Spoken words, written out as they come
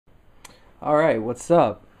Alright, what's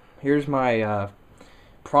up? Here's my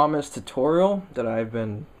promise tutorial that I've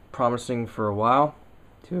been promising for a while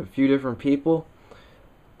to a few different people.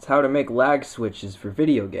 It's how to make lag switches for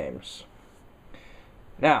video games.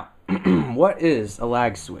 Now, what is a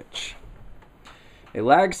lag switch? A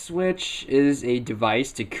lag switch is a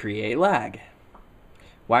device to create lag.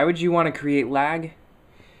 Why would you want to create lag?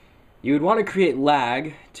 You would want to create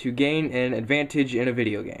lag to gain an advantage in a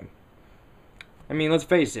video game. I mean, let's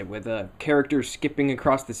face it, with a character skipping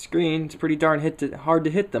across the screen, it's pretty darn hard to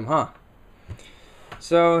hit them, huh?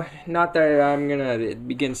 So, not that I'm gonna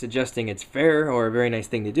begin suggesting it's fair or a very nice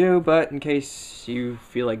thing to do, but in case you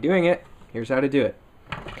feel like doing it, here's how to do it.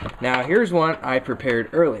 Now, here's one I prepared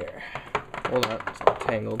earlier. Hold on, it's all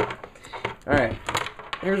tangled. Alright,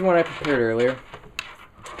 here's one I prepared earlier.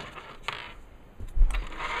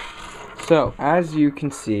 So, as you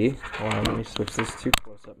can see, hold on, let me switch this to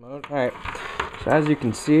close-up mode. Alright, so as you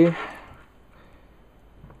can see,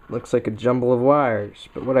 looks like a jumble of wires.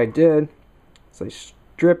 But what I did is I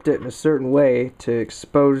stripped it in a certain way to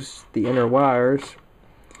expose the inner wires.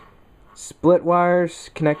 Split wires,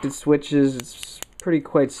 connected switches, it's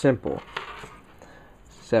quite simple.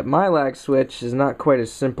 Except my lag switch is not quite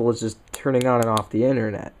as simple as just turning on and off the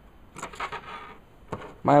internet.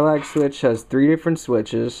 My lag switch has 3 different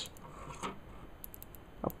switches.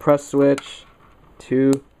 A press switch,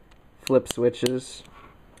 2 flip switches,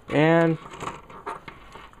 and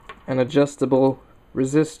an adjustable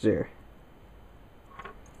resistor.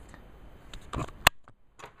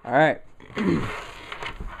 Alright.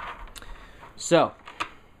 So,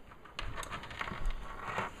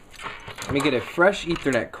 let me get a fresh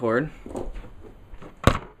Ethernet cord.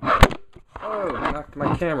 Oh, knocked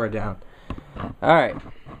my camera down. Alright.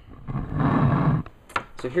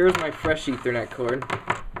 So here's my fresh Ethernet cord.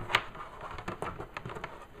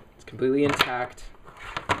 It's completely intact.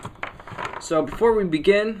 So before we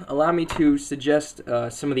begin, allow me to suggest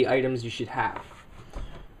some of the items you should have.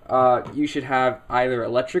 You should have either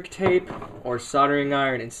electric tape or soldering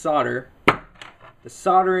iron and solder. The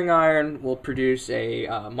soldering iron will produce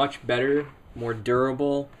a much better, more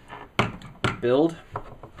durable build.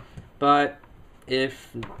 But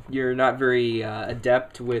if you're not very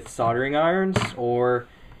adept with soldering irons, or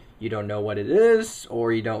you don't know what it is,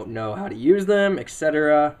 or you don't know how to use them,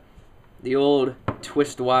 etc., the old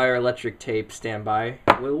twist wire electric tape standby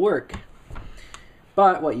will work.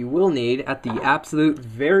 But what you will need, at the absolute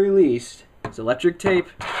very least, is electric tape,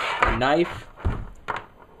 a knife,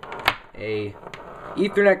 a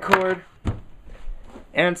Ethernet cord,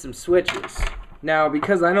 and some switches. Now,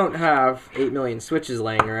 because I don't have 8 million switches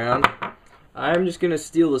laying around, I'm just going to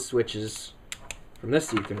steal the switches from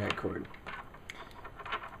this Ethernet cord.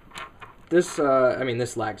 This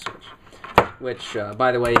lag switch, which,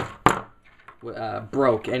 by the way,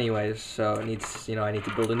 broke anyways, so it needs, I need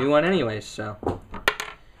to build a new one anyways, so.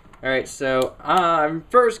 Alright, so I'm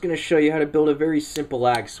first going to show you how to build a very simple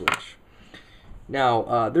lag switch.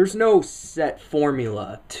 Now, there's no set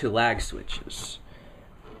formula to lag switches.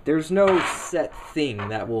 There's no set thing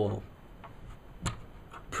that will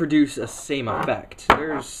produce a same effect.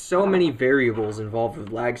 There's so many variables involved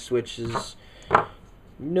with lag switches.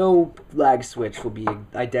 No lag switch will be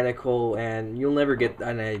identical, and you'll never get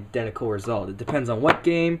an identical result. It depends on what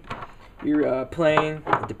game you're playing.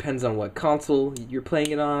 It depends on what console you're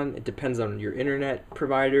playing it on. It depends on your internet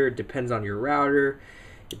provider. It depends on your router.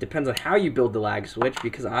 It depends on how you build the lag switch,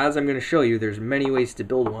 because as I'm going to show you, there's many ways to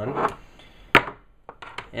build one.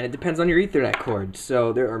 And it depends on your Ethernet cord.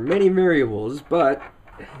 So there are many variables, but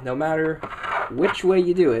no matter which way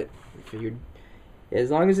you do it,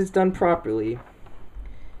 as long as it's done properly,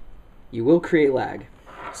 you will create lag.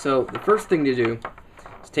 So the first thing to do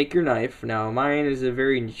is take your knife. Now mine is a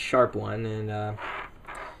very sharp one, and well,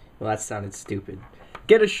 that sounded stupid.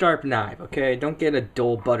 Get a sharp knife, okay? Don't get a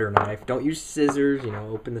dull butter knife. Don't use scissors,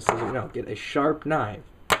 open the scissors. No, get a sharp knife.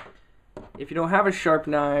 If you don't have a sharp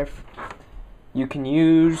knife, you can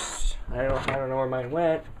use, I don't know where mine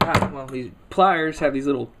went. Well, these pliers have these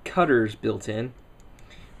little cutters built in.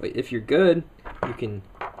 If you're good, you can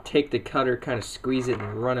take the cutter, kind of squeeze it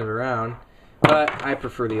and run it around. But I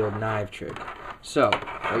prefer the old knife trick. So,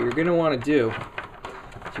 what you're going to want to do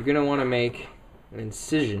is you're going to want to make an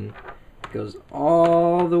incision that goes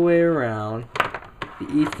all the way around the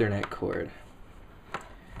Ethernet cord.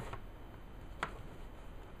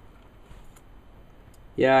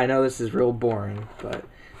 Yeah, I know this is real boring, but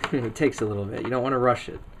it takes a little bit. You don't want to rush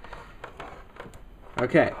it.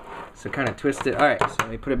 Okay, so kind of twist it. Alright, so let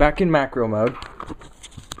me put it back in macro mode.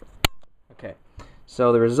 Okay,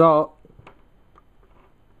 so the result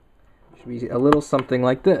should be a little something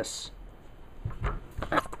like this.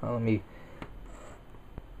 Well, let me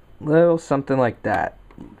little something like that.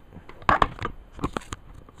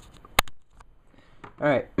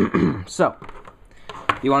 Alright, so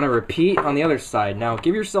you want to repeat on the other side. Now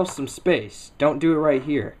give yourself some space. Don't do it right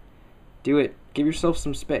here. Give yourself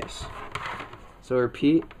some space. So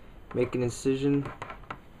repeat, make an incision,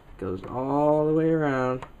 goes all the way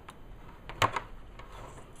around.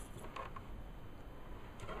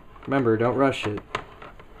 Remember, don't rush it.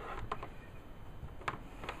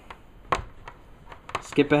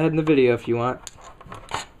 Skip ahead in the video if you want.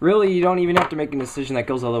 Really, you don't even have to make an incision that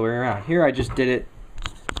goes all the way around. Here I just did it.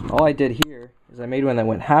 All I did here is I made one that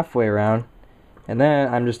went halfway around, and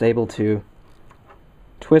then I'm just able to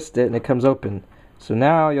twist it and it comes open. So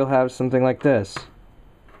now you'll have something like this.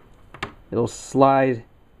 It'll slide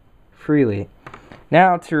freely.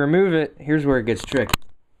 Now to remove it, here's where it gets tricky.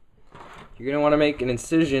 You're going to want to make an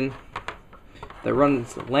incision that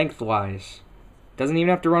runs lengthwise. Doesn't even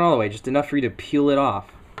have to run all the way, just enough for you to peel it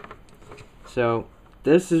off. So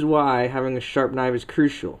this is why having a sharp knife is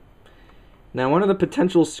crucial. Now one of the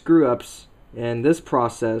potential screw-ups in this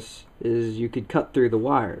process is you could cut through the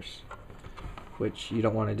wires, which you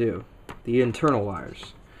don't want to do, the internal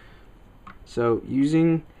wires. So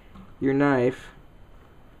using your knife,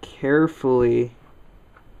 carefully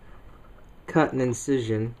cut an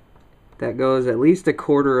incision that goes at least a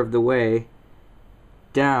quarter of the way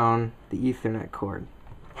down the Ethernet cord.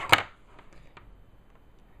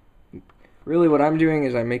 Really what I'm doing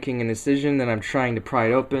is I'm making an incision, then I'm trying to pry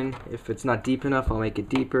it open. If it's not deep enough, I'll make it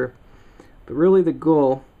deeper. But really the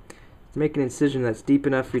goal is to make an incision that's deep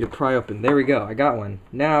enough for you to pry open. There we go, I got one.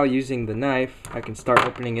 Now using the knife, I can start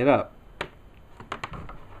opening it up.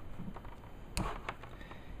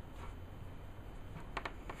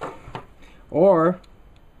 Or,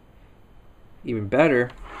 even better,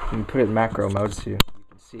 you can put it in macro mode so you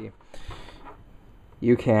can see.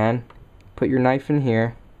 You can put your knife in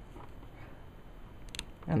here,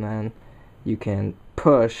 and then you can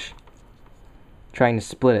push, trying to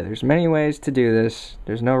split it. There's many ways to do this.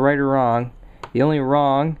 There's no right or wrong. The only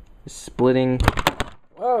wrong is splitting.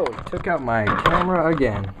 Whoa, took out my camera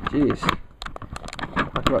again. Jeez.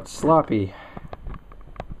 Talk about sloppy.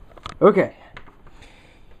 Okay.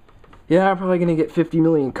 Yeah, I'm probably gonna get 50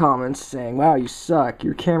 million comments saying, wow, you suck,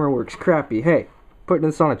 your camera works crappy. Hey, putting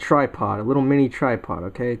this on a tripod, a little mini tripod,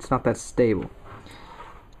 okay? It's not that stable.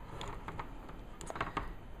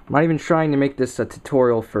 I'm not even trying to make this a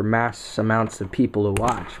tutorial for mass amounts of people to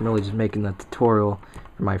watch. I'm really just making the tutorial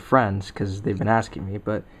for my friends because they've been asking me.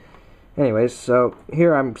 But anyways, so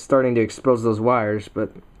here I'm starting to expose those wires,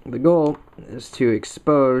 but the goal is to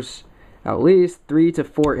expose at least 3 to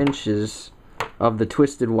 4 inches of the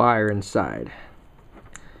twisted wire inside.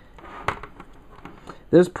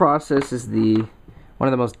 This process is one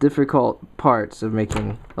of the most difficult parts of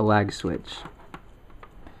making a lag switch.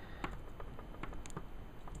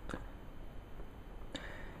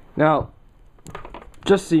 Now,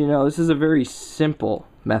 just so you know, this is a very simple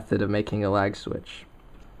method of making a lag switch.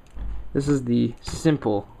 This is the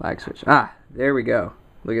simple lag switch. Ah, there we go.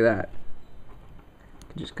 Look at that.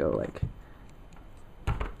 Just go like.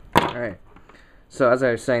 Alright. So as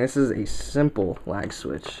I was saying, this is a simple lag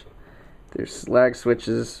switch. There's lag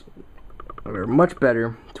switches that are much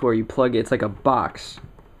better to where you plug it. It's like a box.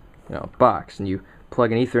 You know, box. And you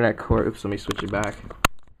plug an Ethernet cord. Oops, let me switch it back.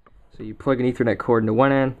 So you plug an Ethernet cord into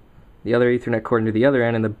one end, the other Ethernet cord into the other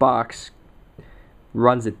end, and the box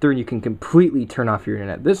runs it through, and you can completely turn off your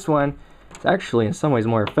internet. This one is actually in some ways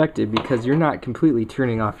more effective because you're not completely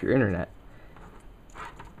turning off your internet.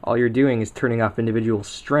 All you're doing is turning off individual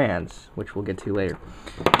strands, which we'll get to later.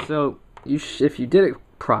 So if you did it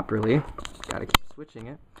properly, gotta keep switching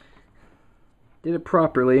it, did it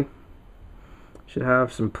properly, should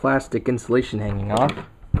have some plastic insulation hanging off.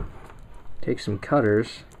 Take some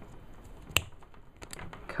cutters,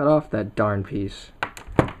 cut off that darn piece.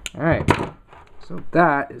 Alright, so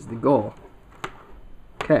that is the goal.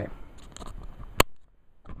 Okay.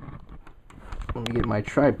 Let me get my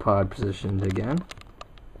tripod positioned again.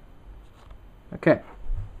 Okay.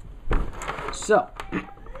 So,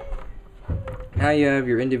 now you have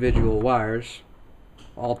your individual wires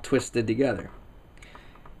all twisted together.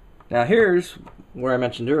 Now here's where I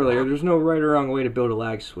mentioned earlier, there's no right or wrong way to build a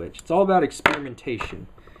lag switch. It's all about experimentation.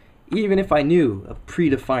 Even if I knew a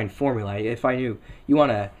predefined formula, if I knew you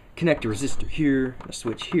want to connect a resistor here, a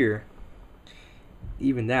switch here,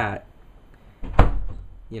 even that,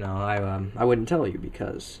 you know, I wouldn't tell you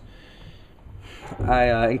because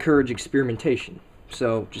I encourage experimentation.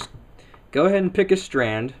 So just go ahead and pick a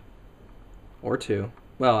strand or two.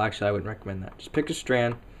 Well, actually, I wouldn't recommend that. Just pick a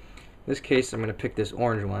strand. In this case, I'm going to pick this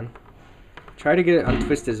orange one. Try to get it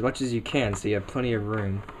untwisted as much as you can so you have plenty of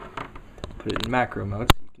room. put it in macro mode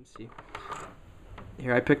so you can see.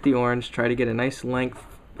 Here I picked the orange, try to get a nice length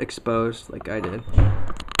exposed like I did.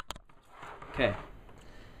 Okay,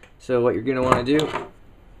 so what you're going to want to do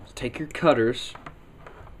is take your cutters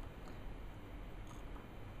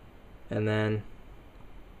and then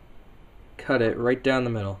cut it right down the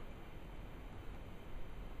middle.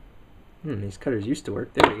 These cutters used to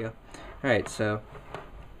work. There we go. Alright, so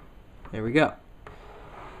there we go.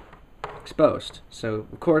 Exposed. So,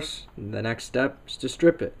 of course, the next step is to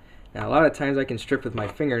strip it. Now, a lot of times I can strip with my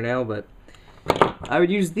fingernail, but I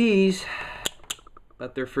would use these,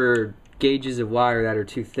 but they're for gauges of wire that are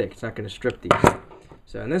too thick. It's not going to strip these.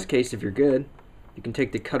 So in this case, if you're good, you can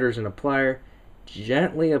take the cutters and a plier,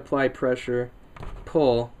 gently apply pressure,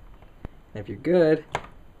 pull, and if you're good,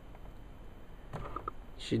 you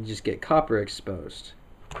should just get copper exposed.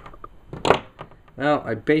 Well,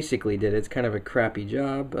 I basically did it. It's kind of a crappy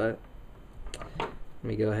job, but let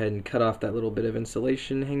me go ahead and cut off that little bit of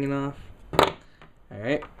insulation hanging off.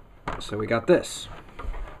 Alright, so we got this.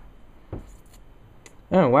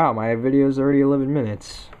 Oh wow, my video is already 11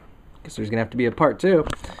 minutes. Guess there's gonna have to be a part 2.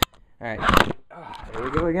 Alright, there we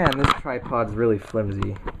go again. This tripod's really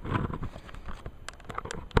flimsy.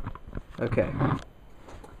 Okay,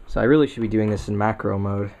 so I really should be doing this in macro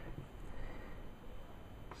mode.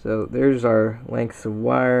 So there's our lengths of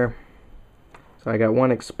wire. So I got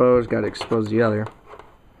one exposed, got to expose the other.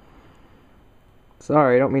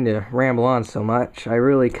 Sorry, I don't mean to ramble on so much. I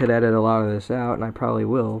really could edit a lot of this out, and I probably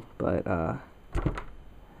will, but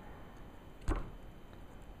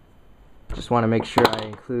just want to make sure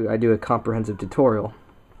I do a comprehensive tutorial.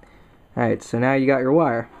 Alright, so now you got your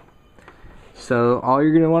wire. So all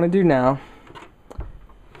you're going to want to do now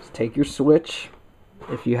is take your switch.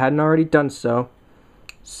 If you hadn't already done so,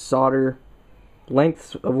 solder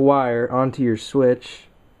lengths of wire onto your switch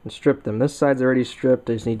and strip them. This side's already stripped,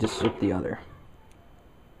 I just need to strip the other.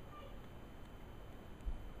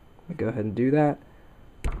 Go ahead and do that.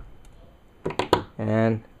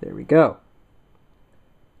 And there we go.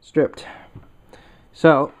 Stripped.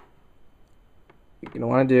 So, what you're going to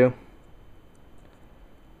want to do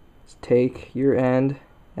is take your end,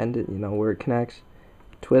 you know, where it connects,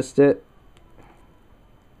 twist it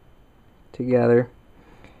together.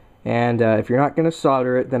 And if you're not going to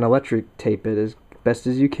solder it, then electric tape it as best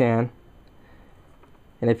as you can.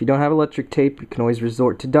 And if you don't have electric tape, you can always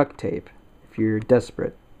resort to duct tape if you're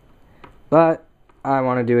desperate. But I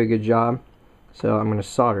want to do a good job, so I'm going to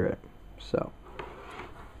solder it. So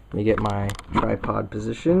let me get my tripod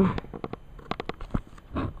position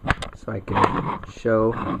so I can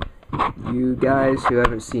show you guys who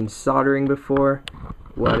haven't seen soldering before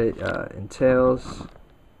what it entails.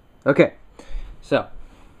 Okay, so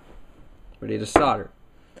ready to solder.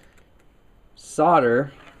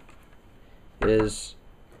 Solder is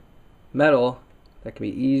metal that can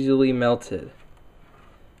be easily melted.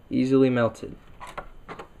 Easily melted.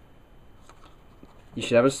 You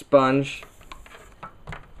should have a sponge.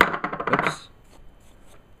 Oops.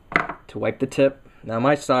 To wipe the tip. Now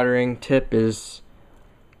my soldering tip is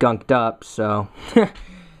gunked up, so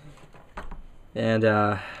and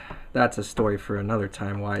that's a story for another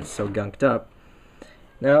time why it's so gunked up.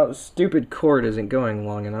 Now the stupid cord isn't going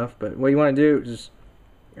long enough, but what you want to do is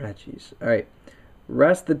jeez. Alright.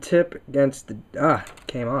 Rest the tip against the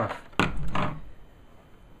came off.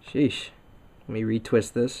 Sheesh. Let me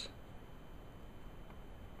retwist this.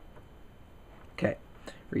 Okay.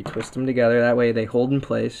 Retwist them together. That way they hold in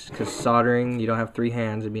place. Because soldering, you don't have 3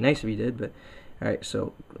 hands. It'd be nice if you did, but alright,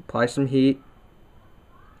 so apply some heat.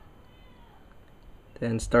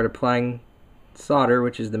 Then start applying solder,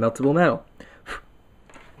 which is the meltable metal.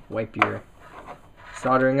 Wipe your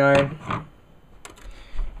soldering iron.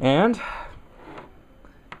 And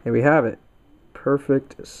there we have it.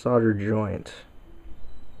 Perfect solder joint.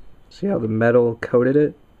 See how the metal coated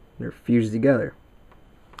it? They're fused together.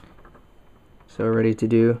 So we're ready to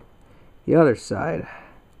do the other side.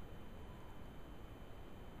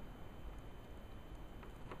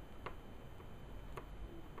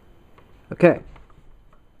 Okay.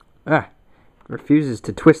 Refuses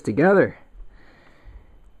to twist together.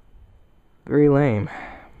 Very lame.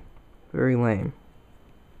 Very lame.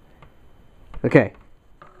 Okay.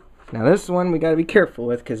 Now this one we gotta be careful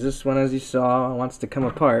with, because this one, as you saw, wants to come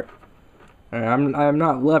apart. I'm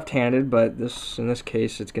not left-handed, but in this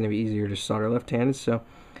case it's going to be easier to solder left-handed. So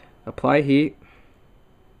apply heat.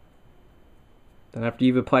 Then after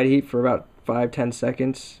you've applied heat for about 5-10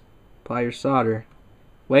 seconds, apply your solder.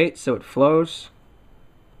 Wait so it flows.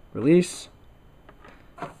 Release.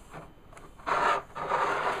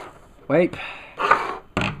 Wait.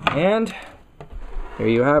 And there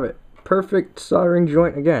you have it. Perfect soldering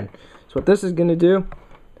joint again. So what this is going to do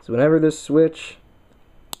is whenever this switch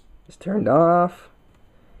is turned off,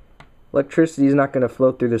 electricity is not going to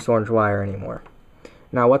flow through this orange wire anymore.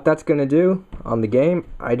 Now what that's going to do on the game,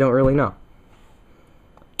 I don't really know.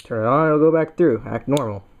 Turn it on, it'll go back through, act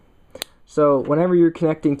normal. So whenever you're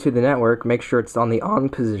connecting to the network, make sure it's on the on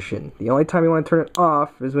position. The only time you want to turn it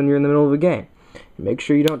off is when you're in the middle of a game. Make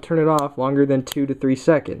sure you don't turn it off longer than 2 to 3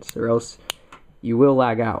 seconds, or else you will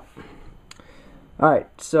lag out.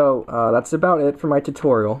 Alright, so that's about it for my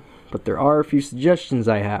tutorial, but there are a few suggestions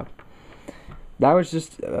I have. That was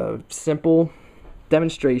just a simple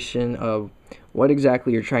demonstration of what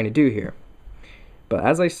exactly you're trying to do here. But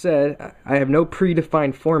as I said, I have no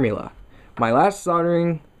predefined formula. My last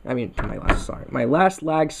lag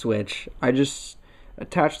switch, I just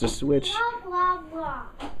attached a switch. Blah, blah,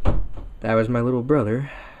 blah. That was my little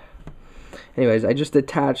brother. Anyways, I just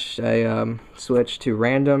attached a switch to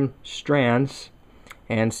random strands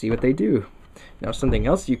and see what they do. Now something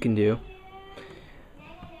else you can do